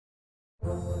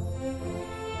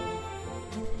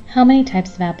How many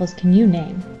types of apples can you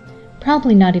name?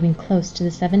 Probably not even close to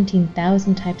the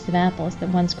 17,000 types of apples that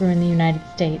once grew in the United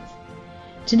States.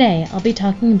 Today, I'll be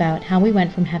talking about how we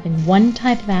went from having one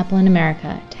type of apple in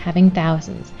America to having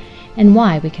thousands, and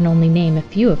why we can only name a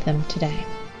few of them today.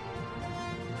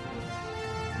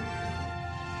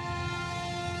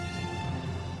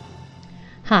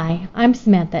 Hi, I'm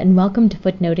Samantha and welcome to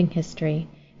Footnoting History.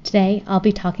 Today, I'll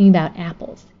be talking about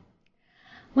apples.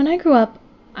 When I grew up,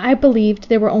 I believed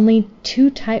there were only two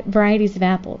varieties of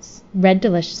apples, Red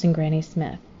Delicious and Granny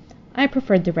Smith. I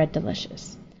preferred the Red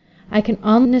Delicious. I can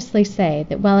honestly say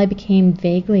that while I became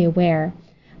vaguely aware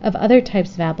of other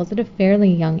types of apples at a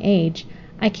fairly young age,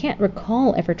 I can't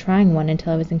recall ever trying one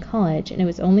until I was in college, and it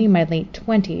was only in my late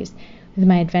 20s, with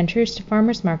my adventures to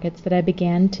farmers markets, that I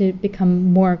began to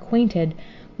become more acquainted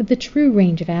with the true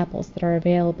range of apples that are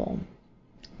available.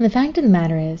 The fact of the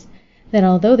matter is that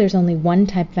although there's only one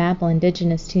type of apple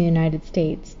indigenous to the United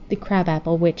States, the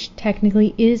crabapple, which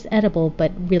technically is edible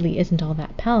but really isn't all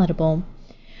that palatable,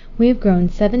 we have grown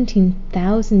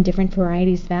 17,000 different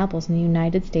varieties of apples in the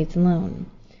United States alone.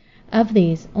 Of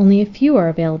these, only a few are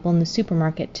available in the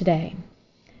supermarket today.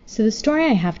 So the story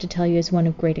I have to tell you is one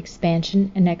of great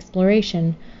expansion and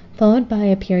exploration, followed by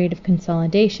a period of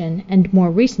consolidation and, more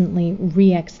recently,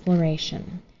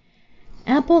 re-exploration.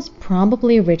 Apples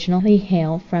probably originally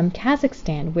hail from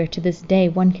Kazakhstan, where to this day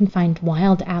one can find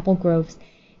wild apple groves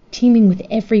teeming with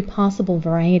every possible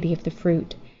variety of the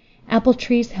fruit. Apple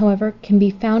trees, however, can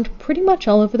be found pretty much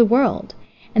all over the world,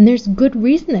 and there's good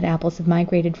reason that apples have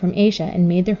migrated from Asia and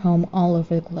made their home all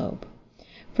over the globe.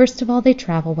 First of all, they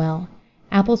travel well.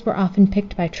 Apples were often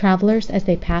picked by travelers as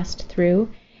they passed through,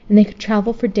 and they could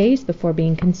travel for days before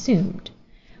being consumed.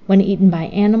 When eaten by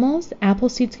animals, apple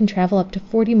seeds can travel up to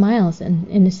 40 miles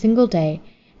in a single day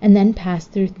and then pass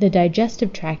through the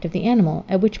digestive tract of the animal,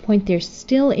 at which point they're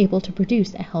still able to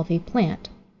produce a healthy plant.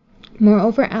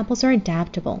 Moreover, apples are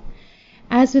adaptable.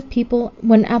 As with people,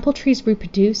 when apple trees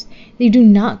reproduce, they do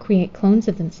not create clones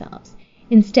of themselves.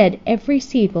 Instead, every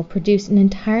seed will produce an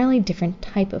entirely different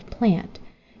type of plant.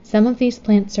 Some of these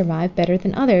plants survive better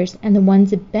than others, and the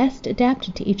ones best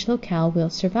adapted to each locale will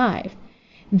survive.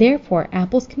 Therefore,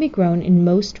 apples can be grown in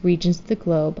most regions of the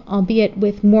globe, albeit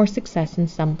with more success in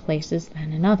some places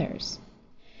than in others.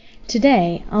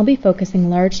 Today, I'll be focusing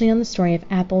largely on the story of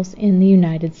apples in the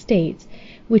United States,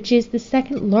 which is the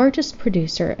second largest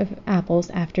producer of apples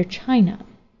after China.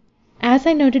 As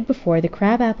I noted before, the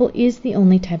crabapple is the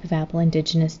only type of apple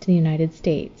indigenous to the United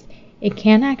States. It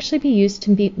can actually be used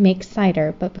to make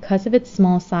cider, but because of its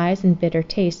small size and bitter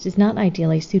taste is not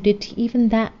ideally suited to even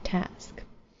that task.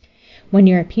 When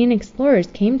European explorers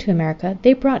came to America,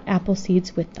 they brought apple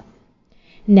seeds with them.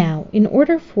 Now, in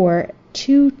order for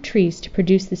two trees to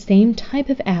produce the same type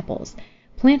of apples,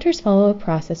 planters follow a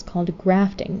process called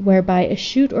grafting, whereby a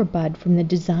shoot or bud from the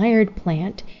desired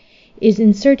plant is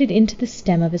inserted into the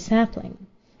stem of a sapling.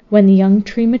 When the young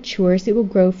tree matures, it will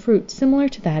grow fruit similar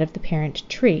to that of the parent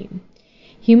tree.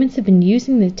 Humans have been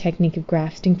using the technique of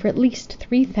grafting for at least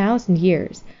 3,000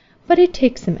 years, but it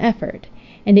takes some effort,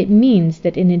 and it means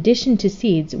that in addition to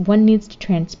seeds, one needs to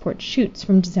transport shoots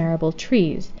from desirable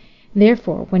trees.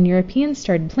 Therefore, when Europeans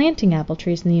started planting apple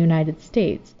trees in the United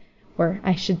States, or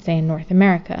I should say in North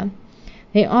America,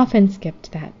 they often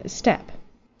skipped that step.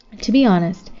 To be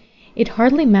honest, it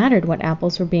hardly mattered what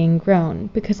apples were being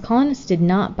grown, because colonists did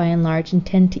not, by and large,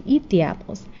 intend to eat the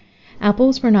apples.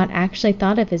 Apples were not actually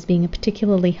thought of as being a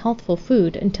particularly healthful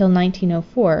food until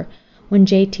 1904, when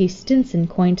J.T. Stinson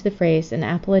coined the phrase, "an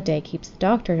apple a day keeps the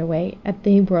doctor away," at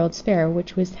the World's Fair,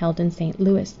 which was held in St.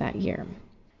 Louis that year.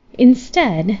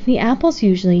 Instead, the apples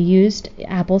usually used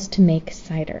apples to make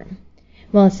cider.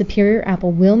 While a superior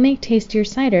apple will make tastier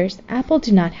ciders, apples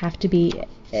do not have to be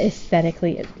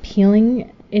aesthetically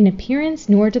appealing in appearance,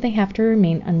 nor do they have to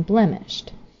remain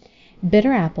unblemished.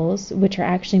 Bitter apples, which are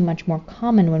actually much more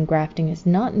common when grafting is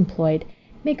not employed,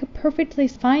 make a perfectly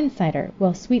fine cider,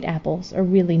 while sweet apples are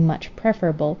really much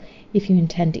preferable if you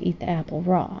intend to eat the apple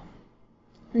raw.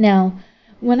 Now,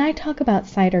 when I talk about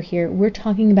cider here, we're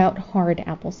talking about hard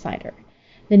apple cider.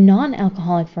 The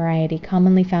non-alcoholic variety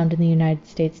commonly found in the United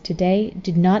States today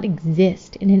did not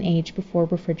exist in an age before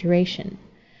refrigeration.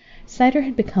 Cider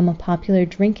had become a popular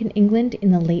drink in England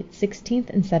in the late 16th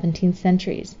and 17th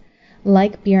centuries.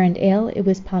 Like beer and ale, it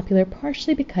was popular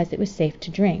partially because it was safe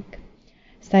to drink.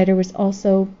 Cider was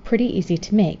also pretty easy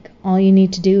to make. All you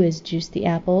need to do is juice the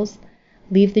apples,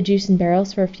 leave the juice in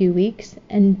barrels for a few weeks,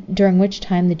 and during which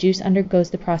time the juice undergoes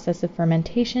the process of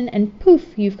fermentation, and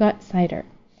poof, you've got cider.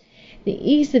 The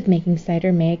ease of making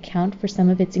cider may account for some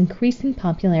of its increasing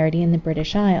popularity in the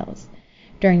British Isles.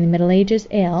 During the Middle Ages,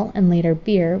 ale, and later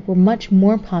beer, were much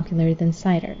more popular than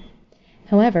cider.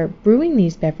 However, brewing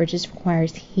these beverages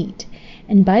requires heat,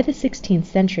 and by the 16th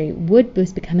century, wood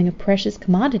was becoming a precious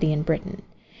commodity in Britain.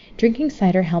 Drinking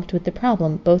cider helped with the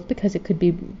problem, both because it could be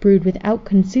brewed without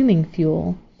consuming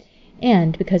fuel,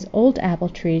 and because old apple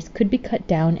trees could be cut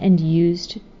down and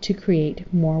used to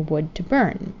create more wood to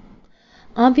burn.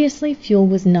 Obviously, fuel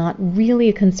was not really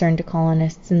a concern to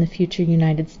colonists in the future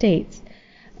United States,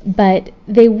 but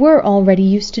they were already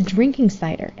used to drinking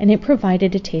cider, and it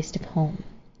provided a taste of home.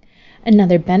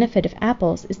 Another benefit of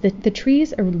apples is that the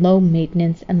trees are low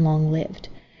maintenance and long-lived.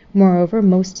 Moreover,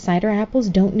 most cider apples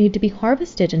don't need to be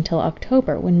harvested until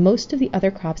October, when most of the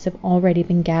other crops have already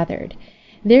been gathered.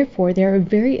 Therefore, they are a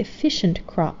very efficient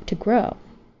crop to grow.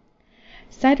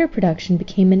 Cider production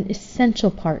became an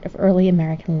essential part of early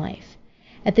American life.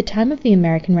 At the time of the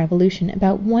American Revolution,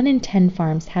 about 1 in 10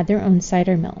 farms had their own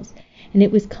cider mills, and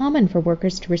it was common for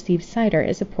workers to receive cider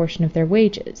as a portion of their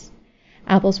wages.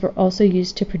 Apples were also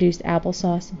used to produce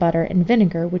applesauce, butter, and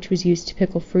vinegar, which was used to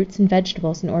pickle fruits and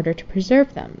vegetables in order to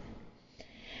preserve them.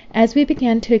 As we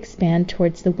began to expand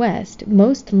towards the west,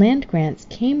 most land grants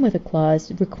came with a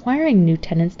clause requiring new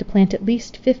tenants to plant at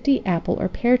least 50 apple or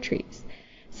pear trees.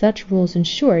 Such rules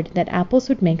ensured that apples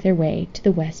would make their way to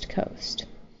the west coast.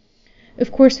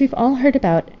 Of course, we've all heard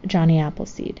about Johnny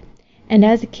Appleseed, and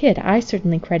as a kid I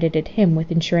certainly credited him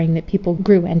with ensuring that people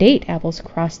grew and ate apples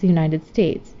across the United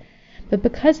States. But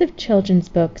because of children's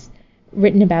books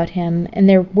written about him, and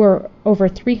there were over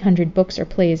 300 books or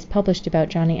plays published about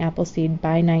Johnny Appleseed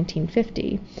by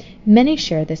 1950, many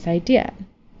share this idea.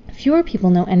 Fewer people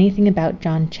know anything about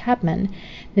John Chapman,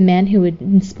 the man who would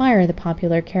inspire the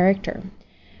popular character.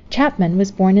 Chapman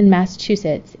was born in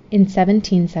Massachusetts in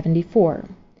 1774.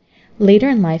 Later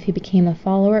in life, he became a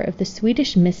follower of the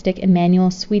Swedish mystic Emanuel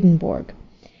Swedenborg,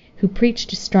 who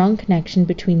preached a strong connection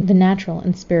between the natural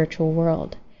and spiritual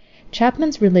world.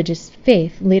 Chapman's religious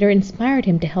faith later inspired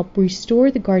him to help restore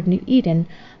the Garden of Eden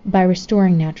by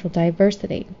restoring natural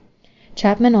diversity.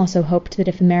 Chapman also hoped that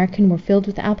if America were filled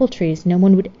with apple trees, no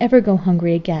one would ever go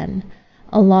hungry again,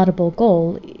 a laudable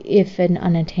goal, if an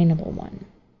unattainable one.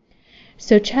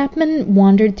 So Chapman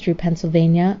wandered through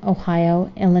Pennsylvania, Ohio,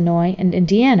 Illinois, and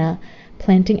Indiana,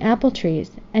 planting apple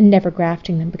trees and never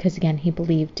grafting them because, again, he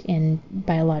believed in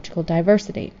biological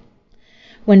diversity.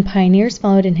 When pioneers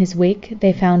followed in his wake,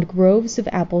 they found groves of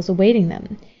apples awaiting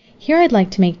them. Here I'd like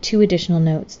to make 2 additional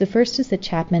notes. The first is that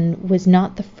Chapman was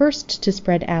not the first to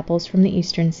spread apples from the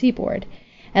eastern seaboard.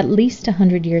 At least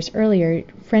 100 years earlier,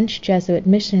 French Jesuit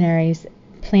missionaries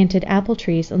planted apple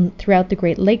trees throughout the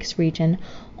Great Lakes region,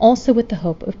 also with the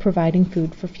hope of providing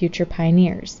food for future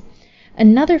pioneers.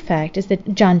 Another fact is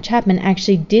that John Chapman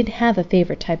actually did have a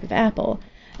favorite type of apple,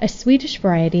 a Swedish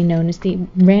variety known as the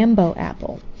Rambo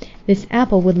apple. This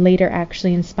apple would later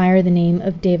actually inspire the name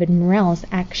of David Morrell's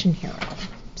action hero.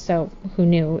 So, who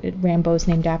knew? Rambo's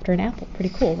named after an apple.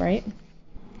 Pretty cool, right?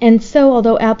 And so,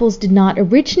 although apples did not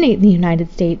originate in the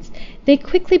United States, they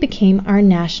quickly became our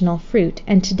national fruit,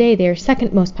 and today they are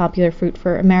second most popular fruit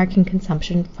for American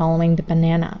consumption following the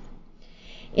banana.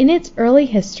 In its early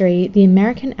history, the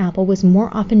American apple was more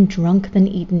often drunk than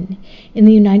eaten. In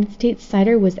the United States,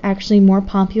 cider was actually more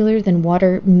popular than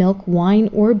water, milk, wine,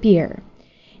 or beer.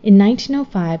 In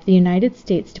 1905, the United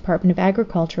States Department of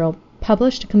Agriculture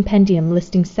published a compendium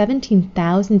listing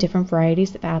 17,000 different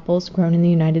varieties of apples grown in the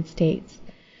United States.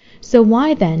 So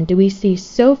why then do we see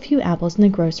so few apples in the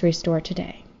grocery store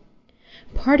today?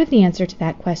 Part of the answer to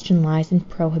that question lies in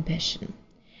prohibition.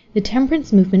 The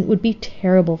temperance movement would be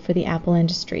terrible for the apple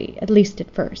industry, at least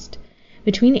at first.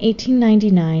 Between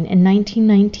 1899 and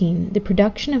 1919, the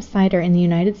production of cider in the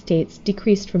United States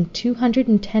decreased from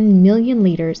 210 million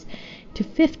liters to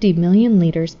 50 million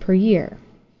liters per year.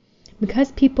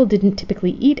 Because people didn't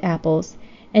typically eat apples,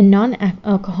 and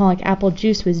non-alcoholic apple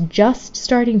juice was just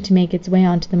starting to make its way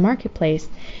onto the marketplace,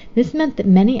 this meant that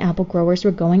many apple growers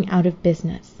were going out of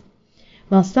business.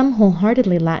 While some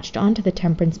wholeheartedly latched onto the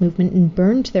temperance movement and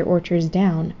burned their orchards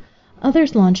down,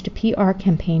 others launched a PR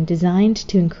campaign designed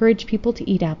to encourage people to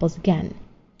eat apples again.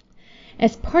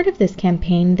 As part of this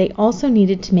campaign, they also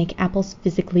needed to make apples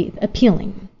physically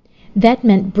appealing. That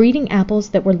meant breeding apples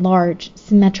that were large,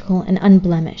 symmetrical, and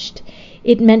unblemished.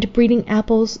 It meant breeding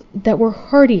apples that were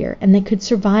hardier and that could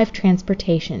survive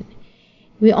transportation.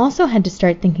 We also had to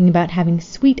start thinking about having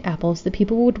sweet apples that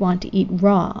people would want to eat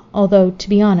raw, although, to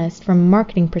be honest, from a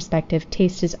marketing perspective,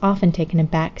 taste has often taken a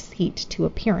back seat to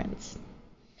appearance.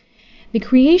 The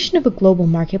creation of a global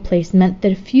marketplace meant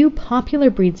that a few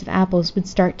popular breeds of apples would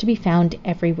start to be found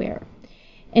everywhere.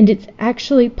 And it's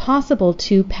actually possible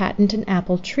to patent an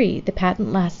apple tree. The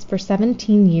patent lasts for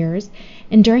 17 years,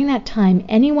 and during that time,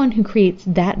 anyone who creates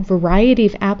that variety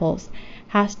of apples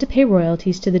has to pay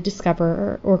royalties to the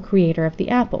discoverer or creator of the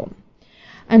apple.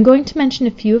 I'm going to mention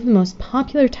a few of the most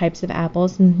popular types of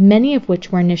apples, many of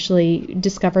which were initially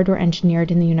discovered or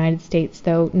engineered in the United States,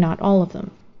 though not all of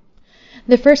them.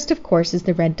 The first, of course, is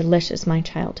the Red Delicious, my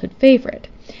childhood favorite.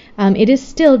 It is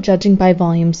still, judging by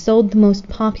volume, sold the most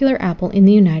popular apple in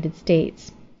the United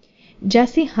States.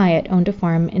 Jesse Hyatt owned a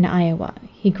farm in Iowa.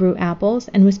 He grew apples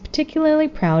and was particularly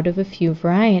proud of a few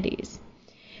varieties.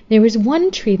 There was one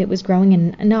tree that was growing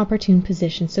in an inopportune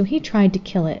position, so he tried to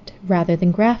kill it rather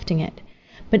than grafting it.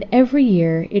 But every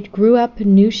year it grew up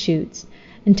new shoots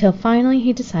until finally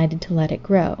he decided to let it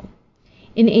grow.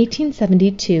 In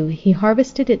 1872, he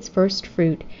harvested its first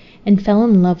fruit and fell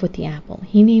in love with the apple.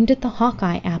 He named it the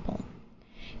Hawkeye apple.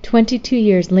 22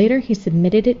 years later, he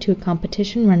submitted it to a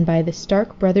competition run by the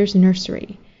Stark Brothers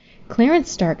Nursery. Clarence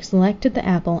Stark selected the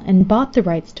apple and bought the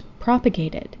rights to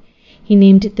propagate it. He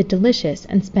named it the Delicious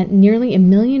and spent nearly $1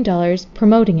 million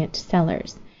promoting it to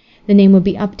sellers. The name would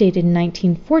be updated in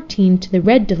 1914 to the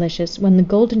Red Delicious when the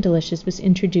Golden Delicious was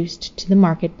introduced to the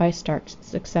market by Stark's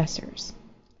successors.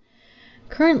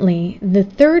 Currently, the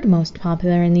third most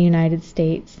popular in the United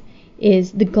States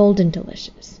is the Golden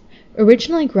Delicious.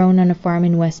 Originally grown on a farm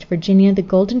in West Virginia, the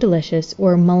Golden Delicious,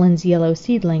 or Mullen's Yellow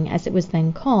Seedling as it was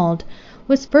then called,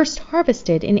 was first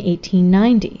harvested in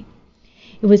 1890.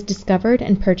 It was discovered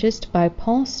and purchased by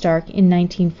Paul Stark in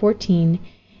 1914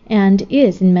 and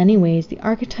is in many ways the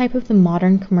archetype of the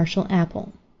modern commercial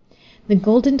apple. The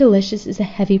Golden Delicious is a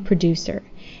heavy producer,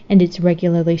 and it's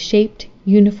regularly shaped,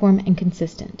 uniform, and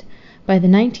consistent. By the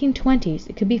 1920s,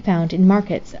 it could be found in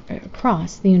markets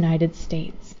across the United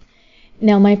States.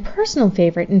 Now, my personal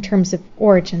favorite in terms of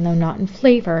origin, though not in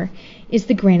flavor, is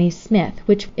the Granny Smith,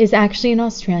 which is actually an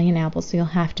Australian apple, so you'll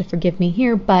have to forgive me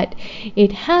here, but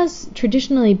it has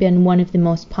traditionally been one of the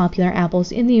most popular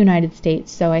apples in the United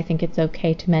States, so I think it's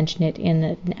okay to mention it in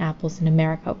an Apples in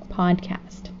America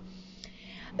podcast.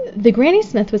 The Granny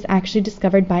Smith was actually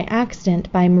discovered by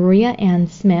accident by Maria Ann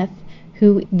Smith,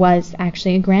 who was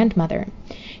actually a grandmother.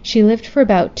 She lived for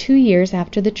about 2 years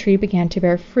after the tree began to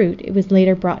bear fruit. It was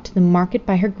later brought to the market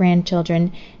by her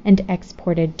grandchildren and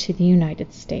exported to the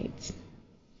United States.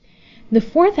 The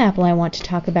fourth apple I want to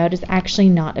talk about is actually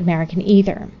not American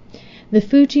either. The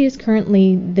Fuji is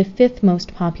currently the fifth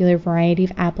most popular variety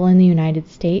of apple in the United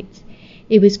States.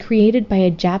 It was created by a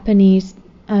Japanese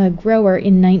grower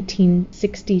in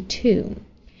 1962.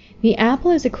 The apple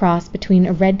is a cross between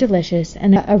a Red Delicious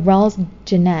and a Ralls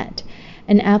Jeanette,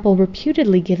 an apple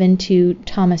reputedly given to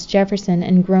Thomas Jefferson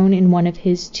and grown in one of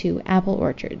his 2 apple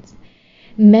orchards.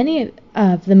 Many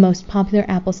of the most popular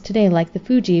apples today, like the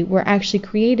Fuji, were actually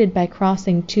created by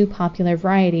crossing 2 popular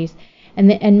varieties,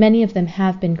 and many of them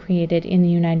have been created in the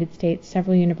United States.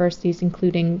 Several universities,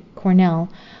 including Cornell,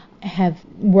 have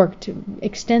worked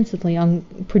extensively on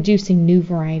producing new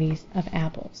varieties of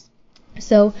apples.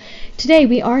 So today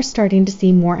we are starting to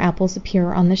see more apples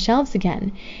appear on the shelves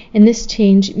again, and this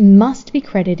change must be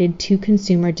credited to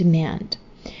consumer demand.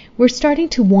 We're starting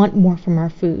to want more from our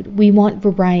food. We want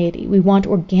variety. We want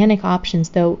organic options,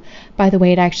 though, by the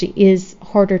way, it actually is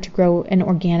harder to grow an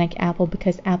organic apple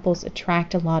because apples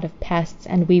attract a lot of pests,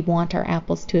 and we want our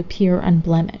apples to appear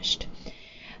unblemished.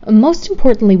 Most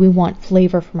importantly, we want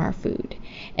flavor from our food.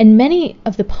 And many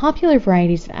of the popular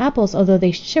varieties of apples, although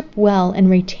they ship well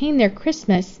and retain their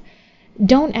crispness,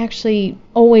 don't actually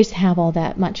always have all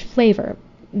that much flavor.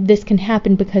 This can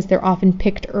happen because they're often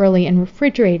picked early and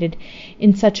refrigerated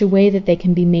in such a way that they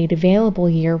can be made available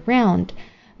year-round.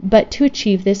 But to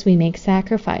achieve this, we make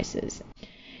sacrifices.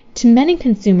 To many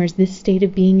consumers, this state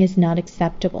of being is not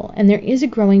acceptable, and there is a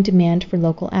growing demand for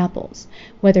local apples,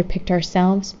 whether picked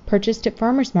ourselves, purchased at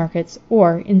farmers markets,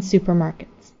 or in supermarkets.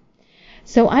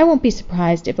 So I won't be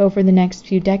surprised if over the next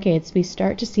few decades we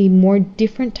start to see more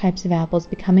different types of apples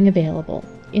becoming available,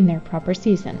 in their proper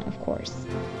season, of course.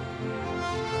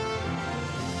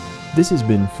 This has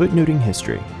been Footnoting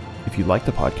History. If you like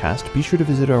the podcast, be sure to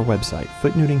visit our website,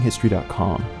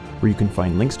 footnotinghistory.com, where you can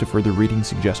find links to further reading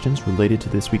suggestions related to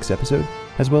this week's episode,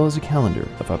 as well as a calendar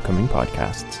of upcoming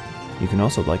podcasts. You can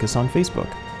also like us on Facebook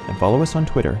and follow us on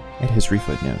Twitter at History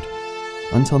Footnote.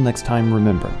 Until next time,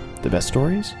 remember, the best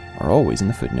stories are always in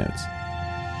the footnotes.